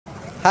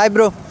Hi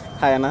bro.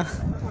 Hi అన్న.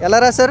 ఎలా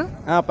రాశారు?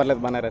 పర్లేదు,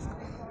 బాగానే రాశారు.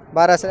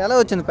 బాగా రాశారు. ఎలా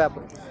వచ్చింది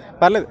పేపర్?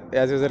 పర్లేదు,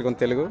 యాజ్ యూజువల్ కొంచెం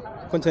తెలుగు,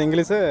 కొంచెం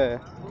ఇంగ్లీష్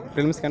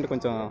ఫిల్మ్స్ కంటే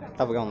కొంచెం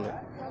టఫ్గా ఉంది.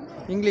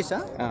 ఇంగ్లీషా?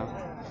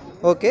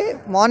 ఓకే.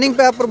 మార్నింగ్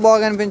పేపర్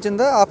బాగా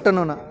అనిపించిందా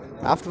ఆఫ్టర్నూనా?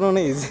 Afternoon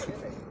easy.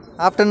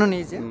 Afternoon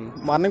easy.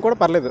 Morning కూడా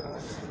పర్లేదు.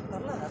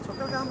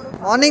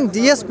 మార్నింగ్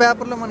జిఎస్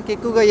పేపర్లో మనకి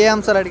ఎక్కువగా ఏ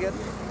అంశాలు అడిగారు?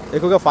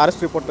 ఎక్కువగా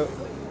ఫారెస్ట్ రిపోర్ట్,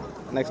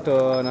 నెక్స్ట్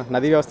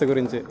నదీ వ్యవస్థ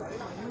గురించి,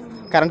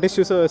 కరెంట్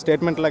ఇష్యూస్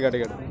స్టేట్మెంట్ లాగా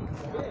అడిగాడు.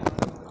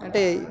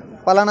 అంటే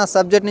పలానా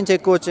సబ్జెక్ట్ నుంచి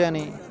ఎక్కువ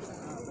వచ్చాయని?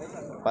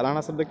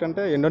 పలానా సబ్జెక్ట్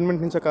అంటే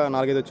ఎన్విరాన్మెంట్ నుంచి ఒక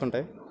 4-5 వచ్చి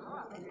ఉంటాయి,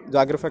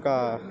 జాగ్రఫీ ఒక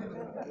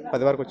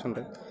 10 వరకు వచ్చి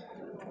ఉంటాయి,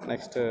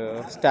 నెక్స్ట్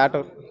స్టాట్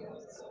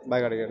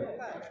బాగా అడిగాడు,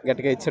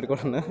 గట్టిగా ఇచ్చాడు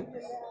కూడా.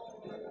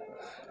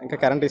 ఇంకా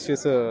కరెంట్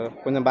ఇష్యూస్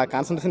కొంచెం బాగా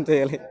కాన్సన్ట్రేషన్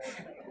చేయాలి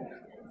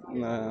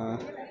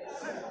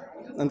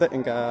అంతే.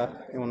 ఇంకా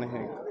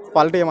ఏమున్నాయి,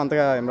 క్వాలిటీ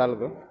అంతగా ఏం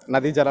రాలేదు.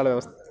 నదీ జలాల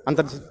వ్యవస్థ,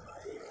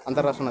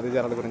 అంతర్రాష్ట్ర నదీ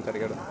జలాల గురించి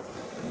అడిగాడు.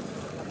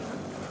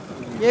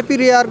 ఏపీ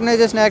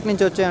రీఆర్గనైజేషన్ యాక్ట్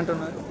నుంచి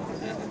వచ్చాయంటున్నారు.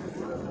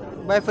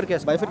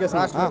 బైఫర్కేషన్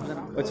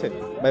వచ్చాయి.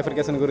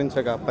 బైఫర్కేషన్ గురించి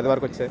ఒక 10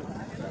 వరకు వచ్చాయి,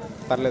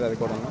 పర్లేదు. అది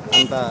కూడా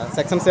అంత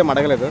సెక్షన్స్ ఏం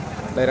అడగలేదు,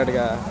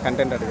 డైరెక్ట్గా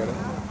కంటెంట్ అడిగాడు.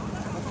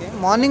 ఓకే.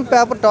 మార్నింగ్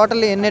పేపర్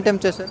టోటల్ ఎన్ని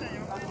అటెంప్ట్ చేశారు?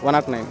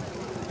 109.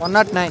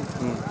 109.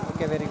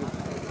 Okay, very good.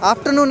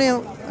 ఆఫ్టర్నూన్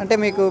అంటే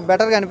మీకు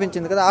బెటర్గా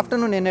అనిపించింది కదా,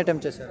 ఆఫ్టర్నూన్ ఎన్ని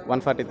అటెంప్ట్ చేశారు?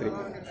 143.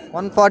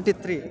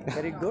 143,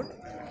 వెరీ గుడ్.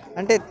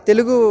 అంటే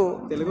తెలుగు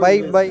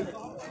బై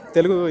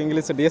తెలుగు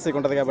ఇంగ్లీష్ డిఎస్సికి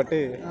ఉంటుంది కాబట్టి,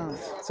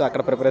 సో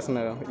అక్కడ ప్రిపరేషన్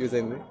యూజ్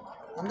అయింది.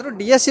 అందరూ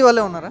డిఎస్సి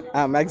వాళ్ళే ఉన్నారా?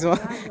 మ్యాక్సిమం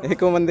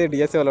ఎక్కువ మంది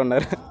డిఎస్సి వాళ్ళు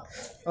ఉన్నారు.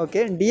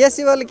 ఓకే.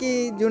 డిఎస్సి వాళ్ళకి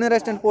జూనియర్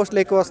అసిస్టెంట్ పోస్టులు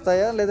ఎక్కువ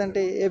వస్తాయా,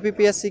 లేదంటే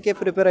ఏపీపీఎస్సీకే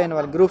ప్రిపేర్ అయిన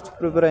వాళ్ళు, గ్రూప్స్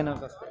ప్రిపేర్ అయిన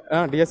వాళ్ళు?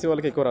 డిఎస్సి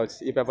వాళ్ళకి ఎక్కువ రావచ్చు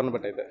ఈ పేపర్ని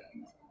బట్టి అయితే,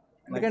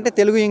 ఎందుకంటే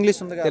తెలుగు ఇంగ్లీష్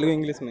ఉంది కదా. Telugu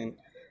English main.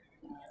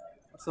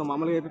 సో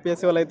మామూలుగా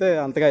ఏపీపీఎస్సీ వాళ్ళు అయితే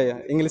అంతగా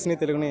ఇంగ్లీష్ని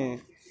తెలుగుని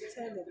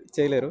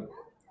చేయలేరు.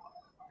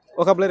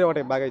 ఒక అప్లైర్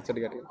ఒకటి బాగా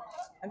ఇచ్చాడు గట్టి.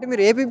 అంటే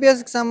మీరు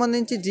ఏపీపీఎస్సీకి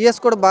సంబంధించి జిఎస్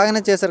కూడా బాగానే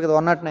చేశారు కదా,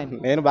 109.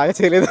 నేను బాగా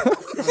చేయలేదు.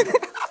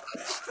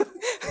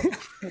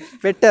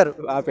 పెట్టారు?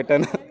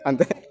 పెట్టాను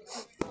అంతే.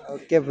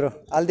 Okay bro,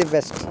 all the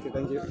best.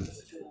 Thank you.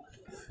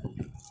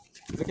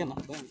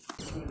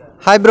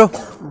 Hi bro.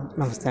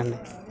 నమస్తే అండి.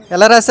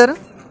 ఎలా రాశారు?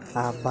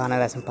 బాగానే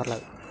రాసాను,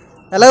 పర్లేదు.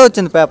 ఎలా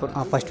వచ్చింది పేపర్?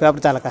 ఫస్ట్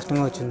పేపర్ చాలా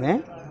కష్టంగా వచ్చింది.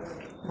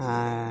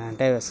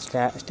 అంటే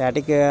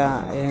స్టాటిక్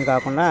ఏం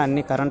కాకుండా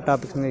అన్ని కరెంట్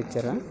టాపిక్స్ మీద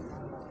ఇచ్చారు.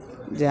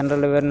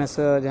 జనరల్ అవేర్నెస్,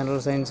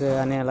 జనరల్ సైన్స్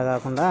అని అలా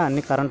కాకుండా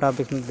అన్ని కరెంట్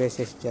టాపిక్స్ మీద బేస్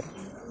చేసి ఇచ్చారు.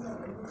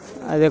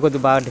 అదే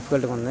కొద్దిగా బాగా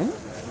డిఫికల్ట్గా ఉంది.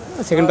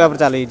 సెకండ్ పేపర్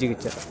చాలా ఈజీగా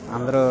ఇచ్చారు.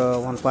 అందరూ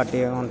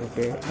 140,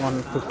 150,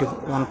 150,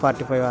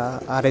 145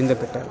 ఆ రేంజ్లో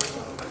పెట్టారు.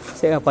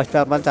 ఫస్ట్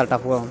పేపర్ చాలా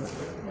టఫ్గా ఉంది.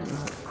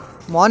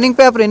 మార్నింగ్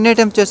పేపర్ ఎన్ని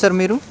అటెంప్ట్ చేశారు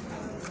మీరు?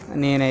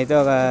 నేనైతే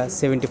ఒక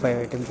 75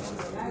 అటెంప్ట్ చేశాను.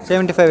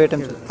 75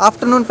 attempt.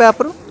 Afternoon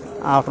paper?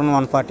 Afternoon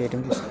 140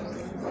 attempt చేశాను.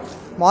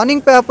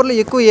 మార్నింగ్ పేపర్లో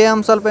ఎక్కువ ఏ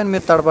అంశాలపైన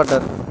మీరు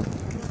తడబడ్డారు?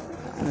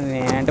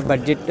 నేనంటే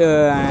బడ్జెట్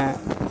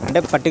అంటే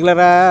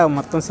పర్టికులర్గా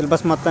మొత్తం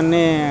సిలబస్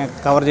మొత్తాన్ని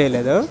కవర్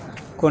చేయలేదు,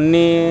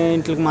 కొన్ని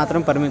ఇంట్లకి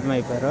మాత్రం పరిమితం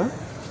అయిపోయారు.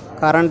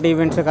 కరెంట్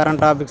ఈవెంట్స్,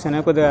 కరెంట్ టాపిక్స్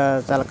అనేవి కొద్దిగా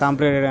చాలా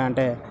కాంప్లికేటెడ్,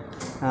 అంటే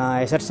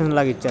ఎసర్షన్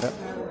లాగా ఇచ్చారు.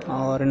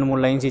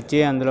 2-3 లైన్స్ ఇచ్చి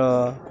అందులో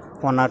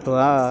 1 or 2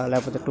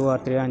 లేకపోతే 2 or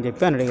 3 అని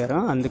చెప్పి అని అడిగారు.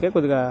 అందుకే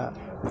కొద్దిగా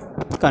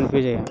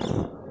కన్ఫ్యూజ్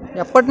అయ్యాను.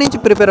 ఎప్పటి నుంచి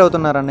ప్రిపేర్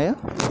అవుతున్నారు అన్నయ్య?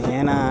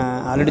 నేను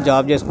ఆల్రెడీ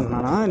జాబ్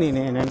చేసుకుంటున్నాను. నేను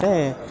ఏంటంటే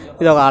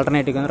ఇది ఒక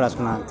ఆల్టర్నేటివ్ కింద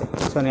రాసుకున్నాను అంతే.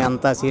 సో నేను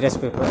అంత సీరియస్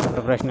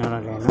ప్రిపరేషన్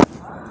లేను,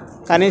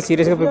 కానీ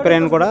సీరియస్గా ప్రిపేర్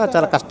అయిన కూడా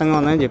చాలా కష్టంగా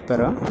ఉందని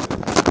చెప్పారు.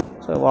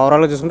 సో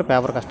ఓవరాల్గా చూసుకుంటే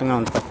పేపర్ కష్టంగా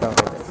ఉంది. ఫస్ట్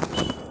పేపర్ అయితే.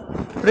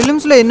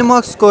 ప్రిలిమ్స్లో ఎన్ని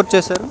మార్క్స్ స్కోర్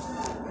చేశారు?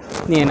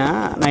 నేను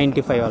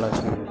 95 అలా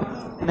వచ్చినాను.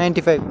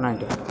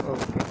 95.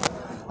 ఓకే.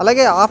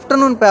 అలాగే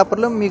ఆఫ్టర్నూన్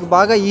పేపర్లో మీకు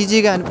బాగా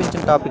ఈజీగా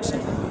అనిపించిన టాపిక్స్?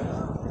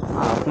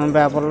 ఆఫ్టర్నూన్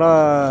పేపర్లో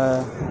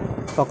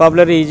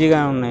వొకాబులరీ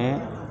ఈజీగా ఉన్నాయి.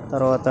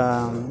 తర్వాత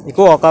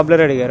ఎక్కువ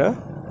వొకాబులరీ అడిగారు.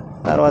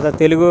 తర్వాత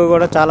తెలుగు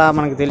కూడా చాలా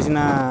మనకు తెలిసిన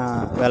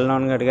వెల్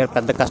నోన్గా అడిగారు.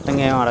 పెద్ద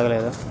కష్టంగా ఏమీ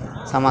అడగలేదు.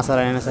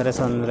 సమాసాలు అయినా సరే,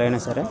 సందులు అయినా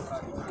సరే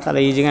చాలా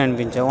ఈజీగా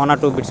అనిపించాయి. 1 or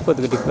 2 బిట్స్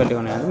కొద్దిగా డిఫికల్ట్గా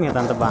ఉన్నాయి, మిగతా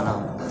అంతా బాగానే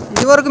ఉంది.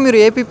 ఇదివరకు మీరు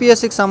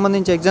ఏపీపీఎస్సీకి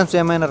సంబంధించి ఎగ్జామ్స్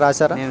ఏమైనా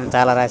రాశారా? నేను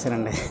చాలా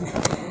రాశానండి.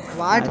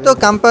 వాటితో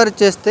కంపేర్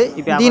చేస్తే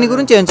దీని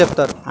గురించి ఏం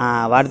చెప్తారు?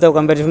 వాటితో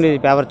కంపేర్ చేసుకుంటే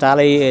ఈ పేపర్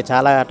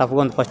చాలా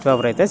టఫ్గా ఉంది. ఫస్ట్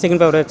పేపర్ అయితే.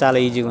 సెకండ్ పేపర్ అయితే చాలా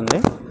ఈజీగా ఉంది.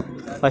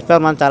 ఫస్ట్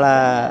పేపర్ మనం చాలా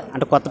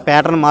అంటే కొత్త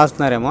ప్యాటర్న్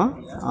మారుస్తున్నారేమో.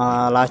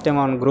 లాస్ట్ టైం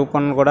మన గ్రూప్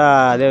 1 కూడా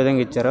అదే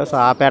విధంగా ఇచ్చారు. సో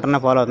ఆ ప్యాటర్నే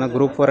ఫాలో అవుతుంది.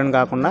 గ్రూప్ 4 అని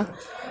కాకుండా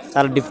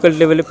చాలా డిఫికల్ట్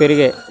లెవెల్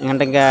పెరిగాయి.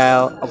 ఇంకా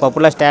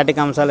ఒకప్పుడులో స్టాటిక్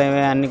అంశాలు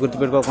ఏమి అన్నీ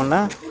గుర్తుపెట్టుకోకుండా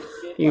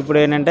ఇప్పుడు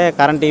ఏంటంటే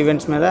కరెంట్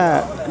ఈవెంట్స్ మీద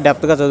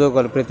డెప్త్గా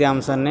చదువుకోవాలి. ప్రతి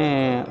అంశాన్ని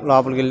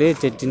లోపలికి వెళ్ళి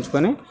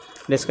చర్చించుకొని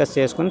డిస్కస్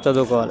చేసుకొని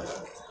చదువుకోవాలి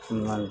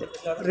అంతే.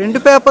 2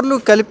 పేపర్లు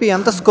కలిపి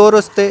ఎంత స్కోర్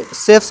వస్తే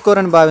సేఫ్ స్కోర్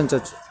అని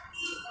భావించవచ్చు?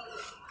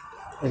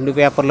 2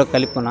 పేపర్లు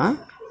కలిపిన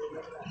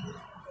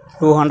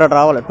 200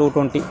 రావాలి.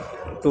 220,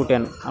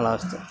 210 అలా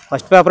వస్తాయి.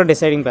 First paper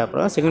deciding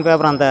paper. Second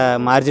paper అంత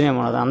మార్జిన్ ఏమి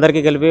ఉండదు. అందరికీ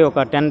కలిపి ఒక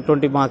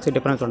 10-20 మార్క్స్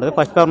డిఫరెన్స్ ఉంటుంది.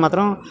 ఫస్ట్ పేపర్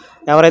మాత్రం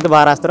ఎవరైతే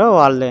బాగా రాస్తారో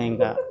వాళ్ళే.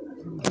 ఇంకా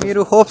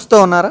మీరు హోప్స్తో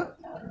ఉన్నారా?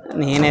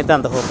 నేనైతే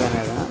అంత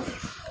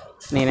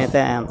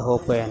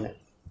హోప్ అయ్యాను.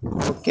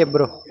 Okay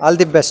bro, all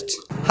the best.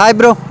 Hi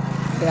bro.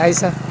 Hi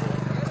sir.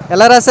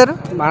 ఎలా రాశారు?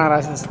 బాగా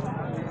రాశాను సార్.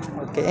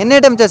 ఓకే, ఎన్ని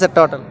అటెంప్ట్ చేశారు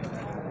టోటల్?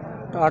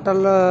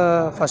 టోటల్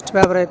ఫస్ట్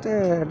పేపర్ అయితే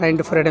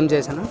 94 అటెంప్ట్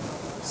చేశాను.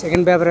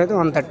 సెకండ్ పేపర్ అయితే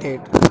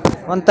 138.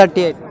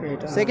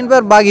 138. సెకండ్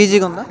పేపర్ బాగా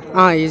ఈజీగా ఉందా?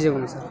 ఈజీగా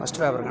ఉంది సార్ ఫస్ట్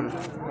పేపర్ కన్నా.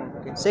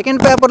 సెకండ్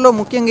పేపర్లో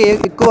ముఖ్యంగా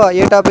ఎక్కువ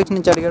ఏ టాపిక్స్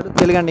నుంచి అడిగాడు?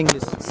 Telugu and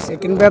English.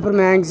 Second paper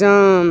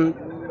maximum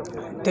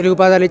Telugu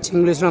పదాలు ఇచ్చి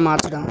ఇంగ్లీష్లో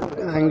మార్చడం,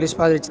 ఇంగ్లీష్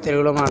పదాలు ఇచ్చి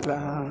తెలుగులో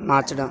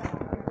మార్చడం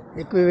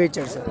ఎక్కువ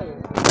ఇచ్చాడు సార్.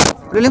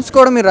 ప్రిలిమ్స్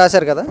కూడా మీరు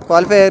రాశారు కదా,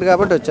 క్వాలిఫై అయ్యారు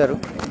కాబట్టి వచ్చారు.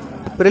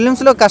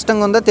 ప్రిలిమ్స్లో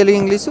కష్టంగా ఉందా తెలుగు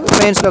ఇంగ్లీషు?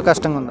 మెయిన్స్లో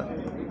కష్టంగా ఉందా?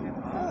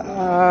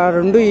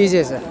 రెండు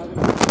ఈజీ సార్.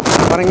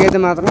 పరంగా అయితే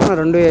మాత్రం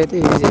రెండు అయితే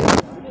ఈజీ,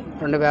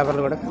 రెండు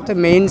పేపర్లు కూడా. అయితే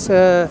మెయిన్స్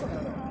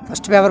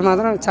ఫస్ట్ పేపర్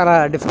మాత్రం చాలా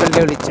డిఫికల్ట్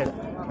లెవెల్ ఇచ్చాడు.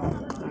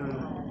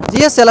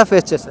 జిఎస్ ఎలా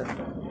ఫేస్ చేశారు?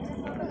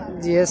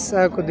 జిఎస్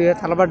కొద్దిగా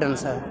తలపడ్డాను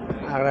సార్.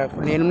 అక్కడ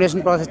కొన్ని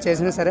ఎలిమినేషన్ ప్రాసెస్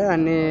చేసినా సరే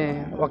అన్నీ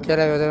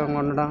ఒకేలా విధంగా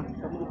ఉండడం,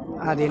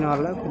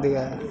 దీనివల్ల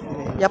కొద్దిగా.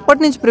 ఎప్పటి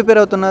నుంచి ప్రిపేర్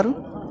అవుతున్నారు?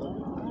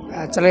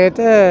 యాక్చువల్గా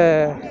అయితే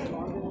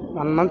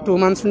 1 month 2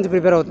 months నుంచి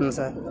ప్రిపేర్ అవుతుంది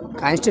సార్.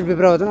 కాన్స్టెంట్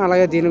ప్రిపేర్ అవుతుంది,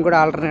 అలాగే దీనికి కూడా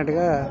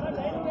ఆల్టర్నేట్గా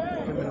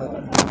ప్రిపేర్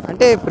అవుతుంది.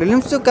 అంటే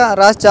ప్రిలిమ్స్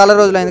రాసి చాలా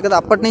రోజులు అయింది కదా,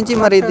 అప్పటి నుంచి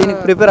మరి దీనికి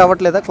ప్రిపేర్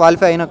అవ్వట్లేదా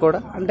క్వాలిఫై అయినా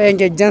కూడా? అంటే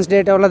ఇంక ఎగ్జామ్స్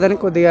డేట్ అవ్వలేదని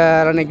కొద్దిగా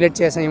అలా నెగ్లెక్ట్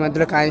చేసాం. ఈ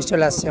మధ్యలో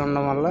కానిస్టేబుల్ ఎస్ఐ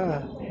ఉండడం వల్ల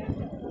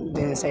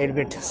దీన్ని సైడ్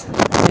పెట్టేసాం.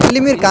 మళ్ళీ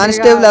మీరు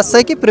కానిస్టేబుల్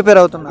ఎస్ఐకి ప్రిపేర్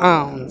అవుతున్నారు?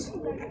 అవును సార్.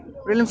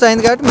 ప్రిలిమ్స్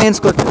అయింది కాబట్టి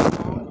మెయిన్స్కి వచ్చారు.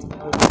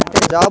 అంటే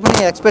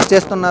జాబ్ని ఎక్స్పెక్ట్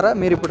చేస్తున్నారా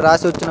మీరు ఇప్పుడు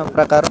రాసి వచ్చిన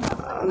ప్రకారం?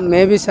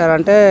 మేబీ సార్,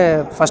 అంటే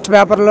ఫస్ట్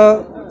పేపర్లో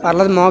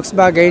పర్లేదు మార్క్స్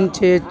బాగా గెయిన్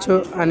చేయొచ్చు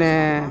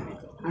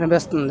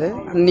అనిపిస్తుంది.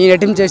 నేను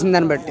అటెంప్ట్ చేసిన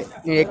దాన్ని బట్టి.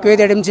 నేను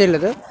ఎక్కువైతే అటెంప్ట్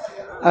చేయలేదు,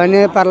 అవన్నీ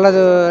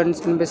పర్లేదు అని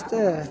అనిపిస్తే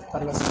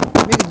పర్లేదు సార్.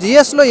 మీకు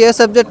జిఎస్లో ఏ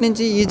సబ్జెక్ట్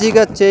నుంచి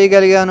ఈజీగా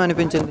చేయగలిగాను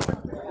అనిపించింది?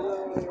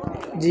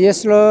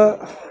 జిఎస్లో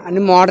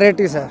అన్ని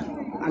మోడరేట్గా సార్.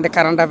 అంటే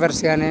కరెంట్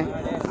అఫైర్స్ కానీ,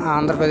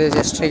 ఆంధ్రప్రదేశ్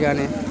హిస్టరీ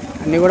కానీ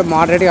అన్నీ కూడా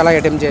మోడరేట్గా అలా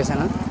అటెంప్ట్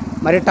చేశాను.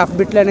 మరి టఫ్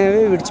బిట్లు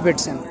అనేవి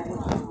విడిచిపెట్టాను.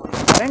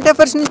 కరెంట్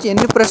అఫైర్స్ నుంచి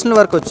ఎన్ని ప్రశ్నల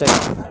వరకు వచ్చాయి?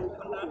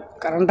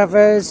 కరెంట్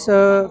అఫైర్స్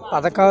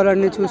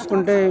పథకాలన్నీ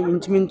చూసుకుంటే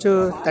ఇంచుమించు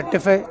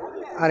 35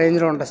 ఆ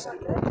రేంజ్లో ఉంటుంది సార్.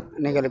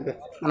 అన్నీ కలిపి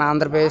మన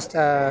ఆంధ్రప్రదేశ్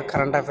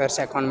కరెంట్ అఫైర్స్,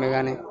 ఎకానమీ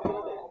కానీ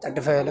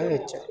 35లో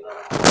ఇచ్చారు.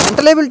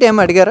 మెంటల్ ఎబిలిటీ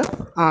ఏమి అడిగారా?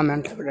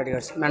 మెంటల్ ఎబిలిటీ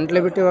అడిగారు సార్. మెంటల్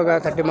ఎబిలిటీ ఒక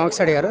 30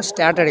 మార్క్స్ అడిగారు.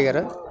 స్టాట్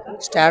అడిగారు,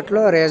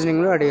 స్టాట్లో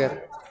రీజనింగ్లో అడిగారు.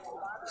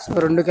 సో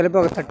రెండు కలిపి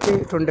ఒక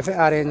 30-25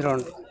 ఆ రేంజ్లో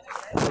ఉంటుంది.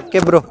 Okay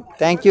bro,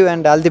 thank you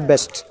and all the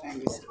best.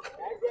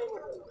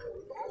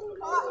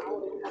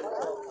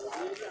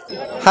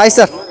 Hi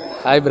sir.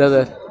 Hi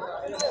brother.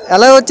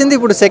 ఎలా వచ్చింది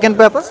ఇప్పుడు సెకండ్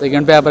పేపర్?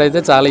 సెకండ్ పేపర్ అయితే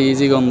చాలా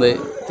ఈజీగా ఉంది.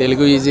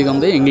 తెలుగు ఈజీగా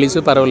ఉంది, ఇంగ్లీషు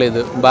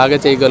పర్వాలేదు, బాగా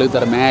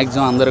చేయగలుగుతారు.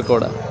 మ్యాక్సిమం అందరూ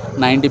కూడా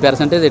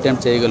 90%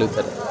 అటెంప్ట్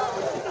చేయగలుగుతారు.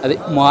 అది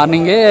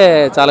మార్నింగే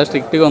చాలా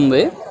స్ట్రిక్ట్గా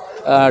ఉంది,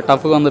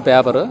 టఫ్గా ఉంది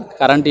పేపరు.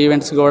 కరెంట్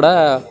ఈవెంట్స్ కూడా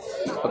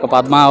ఒక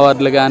పద్మ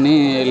అవార్డులు కానీ,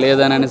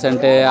 లేదని అనేసి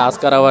అంటే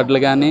ఆస్కార్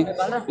అవార్డులు కానీ,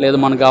 లేదు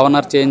మన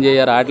గవర్నర్ చేంజ్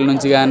అయ్యారు వాటి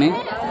నుంచి కానీ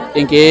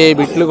ఇంకే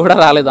బిట్లు కూడా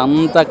రాలేదు.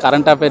 అంతా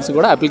కరెంట్ అఫైర్స్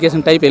కూడా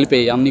అప్లికేషన్ టైప్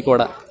వెళ్ళిపోయాయి అన్నీ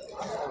కూడా.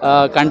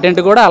 కంటెంట్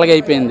కూడా అలాగే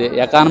అయిపోయింది.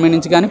 ఎకానమీ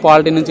నుంచి కానీ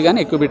పాలిటీ నుంచి కానీ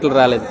ఎక్కువ బిట్లు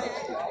రాలేదు.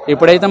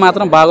 ఇప్పుడైతే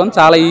మాత్రం బాగుంది,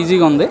 చాలా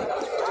ఈజీగా ఉంది.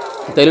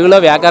 తెలుగులో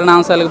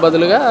వ్యాకరణాంశాలకు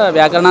బదులుగా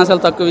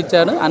వ్యాకరణాంశాలు తక్కువ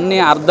ఇచ్చాడు, అన్ని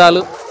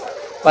అర్థాలు,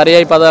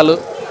 పర్యాయ పదాలు,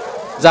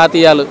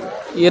 జాతీయాలు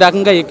ఈ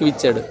రకంగా ఎక్కువ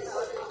ఇచ్చాడు.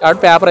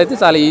 కాబట్టి పేపర్ అయితే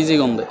చాలా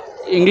ఈజీగా ఉంది.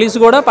 ఇంగ్లీష్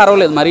కూడా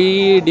పర్వాలేదు, మరీ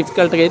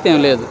డిఫికల్ట్గా అయితే ఏం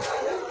లేదు,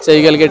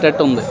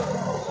 చేయగలిగేటట్టు ఉంది.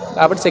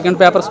 కాబట్టి సెకండ్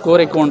పేపర్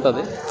స్కోర్ ఎక్కువ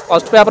ఉంటుంది.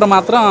 ఫస్ట్ పేపర్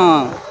మాత్రం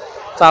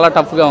చాలా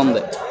టఫ్గా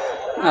ఉంది,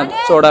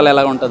 చూడాలి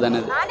ఎలా ఉంటుంది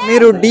అనేది.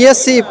 మీరు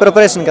డిఎస్సి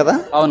ప్రిపరేషన్ కదా?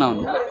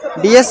 అవునవును.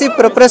 డిఎస్సి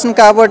ప్రిపరేషన్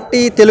కాబట్టి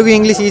తెలుగు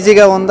ఇంగ్లీష్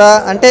ఈజీగా ఉందా?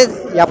 అంటే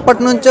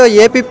ఎప్పటి నుంచో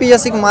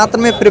ఏపీపీఎస్సికి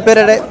మాత్రమే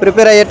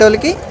ప్రిపేర్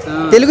అయ్యేటోళ్ళకి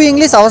తెలుగు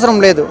ఇంగ్లీష్ అవసరం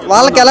లేదు,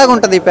 వాళ్ళకి ఎలాగ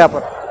ఉంటుంది ఈ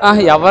పేపర్?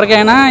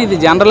 ఎవరికైనా ఇది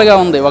జనరల్గా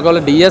ఉంది.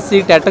 ఒకవేళ డిఎస్సి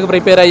టెట్కి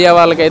ప్రిపేర్ అయ్యే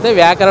వాళ్ళకైతే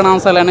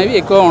వ్యాకరణాంశాలు అనేవి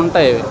ఎక్కువ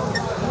ఉంటాయి.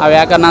 ఆ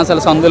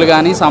వ్యాకరణాంశాలు సందులు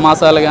కానీ,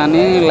 సమాసాలు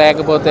కానీ,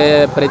 లేకపోతే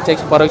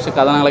ప్రత్యక్ష పరోక్ష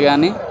కథనాలు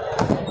కానీ,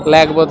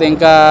 లేకపోతే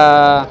ఇంకా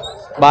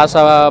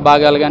భాషా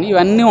భాగాలు కానీ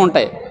ఇవన్నీ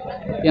ఉంటాయి.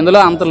 ఇందులో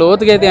అంత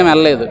లోతుగా అయితే ఏమి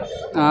వెళ్ళలేదు,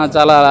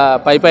 చాలా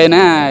పైన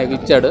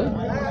ఇచ్చాడు.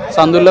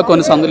 సందుల్లో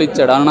కొన్ని సందులు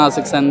ఇచ్చాడు,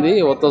 అనునాసిక సంధి,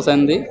 ఉత్వ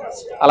సంధి,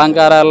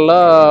 అలంకారాల్లో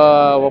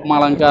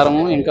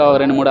ఉపమాలంకారము, ఇంకా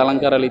 2-3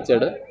 అలంకారాలు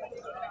ఇచ్చాడు.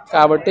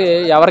 కాబట్టి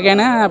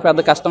ఎవరికైనా పెద్ద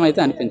కష్టం అయితే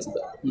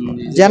అనిపించదు.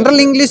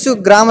 జనరల్ ఇంగ్లీష్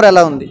గ్రామర్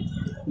ఎలా ఉంది?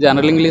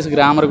 జనరల్ ఇంగ్లీష్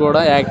గ్రామర్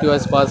కూడా యాక్టివ్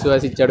వాయిస్, పాసివ్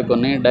వాయిస్ ఇచ్చాడు,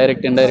 కొన్ని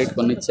డైరెక్ట్ ఇండైరెక్ట్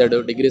కొన్ని ఇచ్చాడు.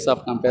 డిగ్రీస్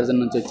ఆఫ్ కంపారిజన్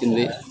నుంచి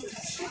వచ్చింది.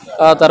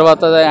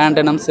 తర్వాత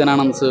యాంటనమ్స్,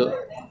 సినానమ్స్,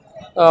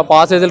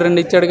 పాసేజీలు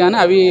 2 ఇచ్చాడు. కానీ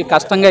అవి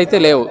కష్టంగా అయితే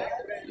లేవు.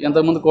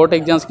 ఇంతకుముందు కోర్టు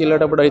ఎగ్జామ్స్కి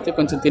వెళ్ళేటప్పుడు అయితే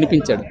కొంచెం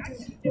తినిపించాడు.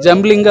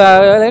 జంబ్లింగ్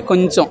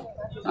కొంచెం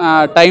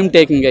టైం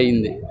టేకింగ్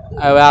అయ్యింది,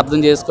 అవి అర్థం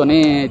చేసుకొని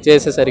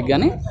చేసేసరికి.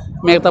 కానీ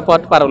మిగతా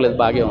పార్ట్ పర్వాలేదు,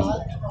 బాగా ఉంది.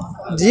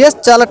 జిఎస్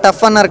చాలా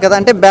టఫ్ అన్నారు కదా,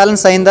 అంటే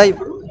బ్యాలెన్స్ అయిందా?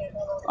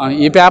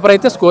 ఈ పేపర్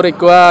అయితే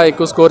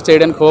ఎక్కువ స్కోర్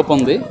చేయడానికి హోప్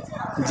ఉంది.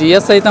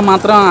 జిఎస్ అయితే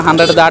మాత్రం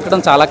 100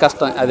 దాటడం చాలా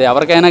కష్టం, అది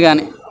ఎవరికైనా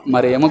కానీ.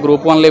 మరి ఏమో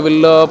గ్రూప్ 1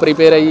 లెవెల్లో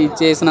ప్రిపేర్ అయ్యి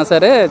చేసినా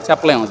సరే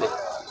చెప్పలేము. అది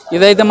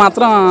ఇదైతే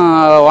మాత్రం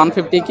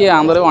 150కి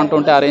అందరూ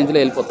 120 ఆ రేంజ్లో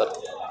వెళ్ళిపోతారు.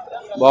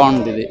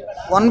 బాగుంది ఇది.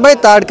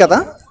 1/3 కదా?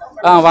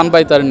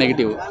 1/3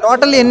 నెగిటివ్.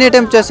 టోటల్ ఎన్ని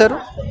అటెంప్ట్ చేశారు?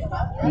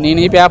 నేను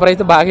ఈ పేపర్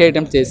అయితే బాగా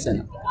అటెంప్ట్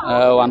చేశాను.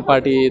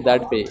 140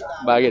 దాటిపోయి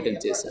బాగా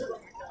అటెంప్ట్ చేశాను.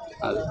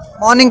 అది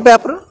మార్నింగ్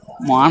పేపర్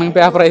మార్నింగ్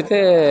పేపర్ అయితే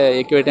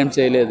ఎక్కువ అటెంప్ట్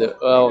చేయలేదు,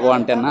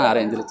 110 ఆ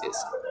రేంజ్లో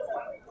చేశాను.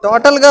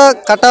 టోటల్గా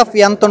కట్ ఆఫ్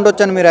ఎంత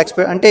ఉండొచ్చు అని మీరు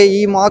ఎక్స్పెక్ట్, అంటే ఈ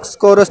మార్క్స్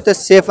స్కోర్ వస్తే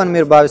సేఫ్ అని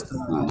మీరు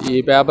భావిస్తున్నారు? ఈ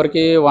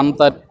పేపర్కి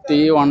 130,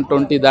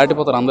 120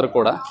 దాటిపోతారు అందరు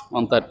కూడా.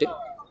 130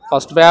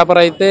 ఫస్ట్ పేపర్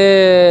అయితే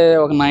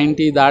ఒక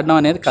 90 దాటడం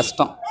అనేది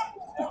కష్టం.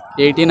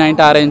 80,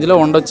 90 ఆ రేంజ్లో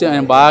ఉండొచ్చు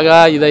బాగా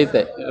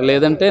ఇదైతే,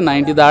 లేదంటే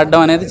 90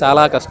 దాటడం అనేది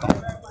చాలా కష్టం.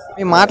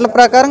 మీ మాటల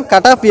ప్రకారం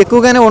కట్ ఆఫ్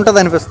ఎక్కువగానే ఉంటుంది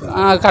అనిపిస్తుంది.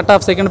 కట్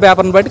ఆఫ్ సెకండ్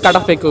పేపర్ని బట్టి కట్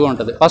ఆఫ్ ఎక్కువగా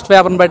ఉంటుంది, ఫస్ట్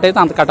పేపర్ని బట్టి అయితే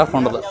అంత కట్ ఆఫ్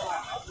ఉండదు,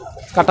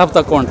 కట్ ఆఫ్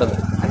తక్కువ ఉంటుంది.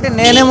 అంటే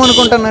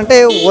నేనేమనుకుంటానంటే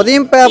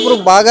ఉదయం పేపర్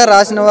బాగా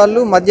రాసిన వాళ్ళు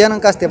మధ్యాహ్నం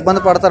కాస్త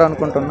ఇబ్బంది పడతారు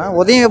అనుకుంటున్నా,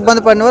 ఉదయం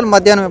ఇబ్బంది పడిన వాళ్ళు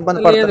మధ్యాహ్నం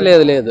ఇబ్బంది పడతారు.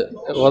 లేదు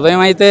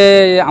ఉదయం అయితే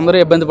అందరూ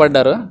ఇబ్బంది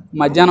పడ్డారు,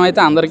 మధ్యాహ్నం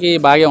అయితే అందరికీ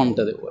బాగా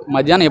ఉంటుంది.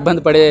 మధ్యాహ్నం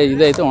ఇబ్బంది పడే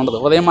ఇది అయితే ఉండదు,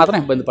 ఉదయం మాత్రం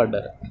ఇబ్బంది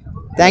పడ్డారు.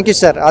 Thank you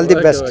sir, all the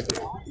best.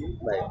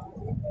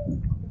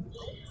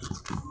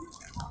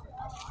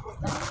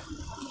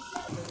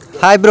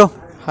 Hi bro.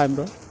 Hi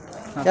bro.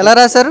 ఎలా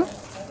రాశారు?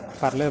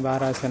 పర్లేదు, బాగా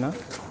రాశాను.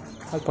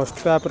 అది ఫస్ట్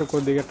పేపర్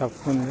కొద్దిగా టఫ్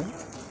ఉంది,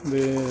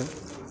 ఇది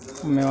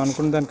మేము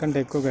అనుకున్న దానికంటే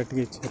ఎక్కువ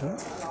గట్టిగా ఇచ్చారు.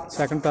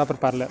 సెకండ్ పేపర్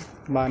పర్లేదు,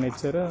 బాగానే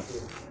ఇచ్చారు.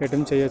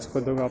 అటెంప్ట్ చేయొచ్చు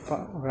కొద్దిగా గొప్ప,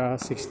 ఒక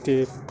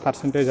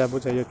 60%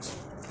 అబౌవ్ చేయొచ్చు.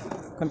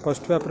 కానీ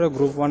ఫస్ట్ పేపర్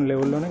గ్రూప్ 1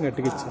 లెవెల్లోనే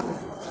గట్టిగా ఇచ్చారు,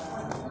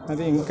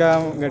 అది ఇంకా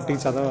గట్టిగా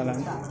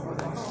చదవాలని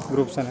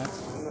గ్రూప్స్ అనేది.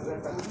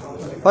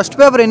 ఫస్ట్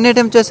పేపర్ ఎన్ని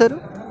అటెంప్ట్ చేశారు?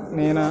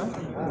 నేను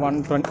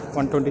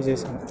 120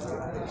 చేశాను.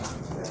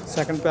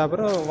 సెకండ్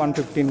పేపర్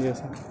 115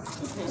 చేశాను.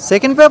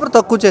 సెకండ్ పేపర్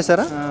తక్కువ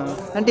చేశారా?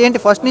 అంటే ఏంటి,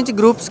 ఫస్ట్ నుంచి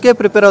గ్రూప్స్కే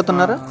ప్రిపేర్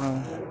అవుతున్నారా?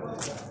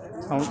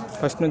 అవును,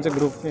 ఫస్ట్ నుంచి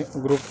గ్రూప్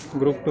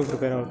 2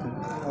 ప్రిపేర్ అవుతుంది.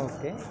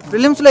 ఓకే.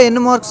 ప్రిలిమ్స్లో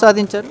ఎన్ని మార్క్స్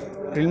సాధించారు?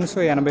 ప్రిలిమ్స్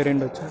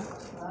 82 వచ్చాయి,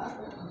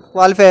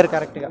 క్వాలిఫైయర్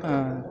కరెక్ట్గా.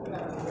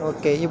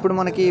 ఓకే, ఇప్పుడు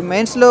మనకి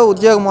మెయిన్స్లో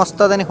ఉద్యోగం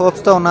వస్తుందని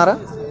హోప్స్తో ఉన్నారా?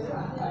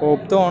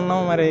 హోప్తో ఉన్నాం,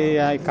 మరి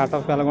కట్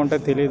ఆఫ్ ఎలాగుంటే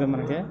తెలియదు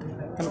మనకి.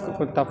 కానీ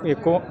టఫ్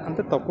ఎక్కువ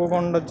అంటే తక్కువగా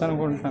ఉండొచ్చు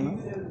అనుకుంటున్నాను.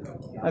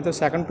 అయితే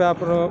సెకండ్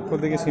పేపర్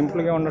కొద్దిగా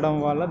సింపుల్గా ఉండడం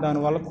వల్ల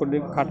దానివల్ల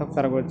కొద్దిగా కట్ ఆఫ్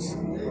పెరగవచ్చు.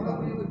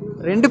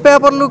 రెండు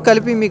పేపర్లు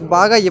కలిపి మీకు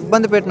బాగా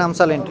ఇబ్బంది పెట్టిన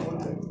అంశాలు ఏంటి?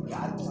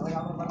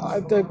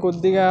 అయితే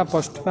కొద్దిగా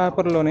ఫస్ట్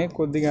పేపర్లోనే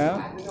కొద్దిగా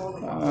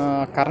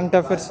కరెంట్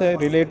అఫైర్స్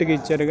రిలేటెడ్గా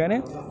ఇచ్చారు, కానీ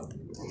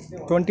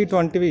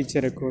 2020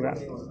 ఇచ్చారు ఎక్కువగా.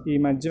 ఈ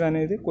మధ్య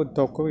అనేది కొద్ది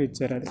తక్కువ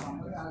ఇచ్చారు. అది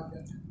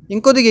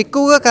ఇంకొద్దిగా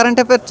ఎక్కువగా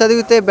కరెంట్ అఫైర్స్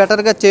చదివితే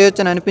బెటర్గా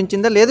చేయొచ్చు అని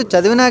అనిపించిందా, లేదు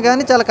చదివినా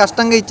కానీ చాలా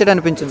కష్టంగా ఇచ్చాడు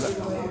అనిపించిందా?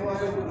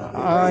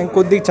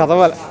 ఇంకొద్దిగా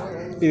చదవాలి,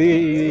 ఇది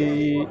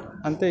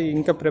అంతే,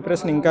 ఇంకా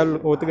ప్రిపరేషన్ ఇంకా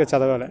లోతుగా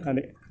చదవాలి.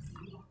 అది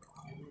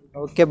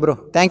okay bro,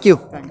 thank you,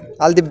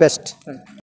 all the best.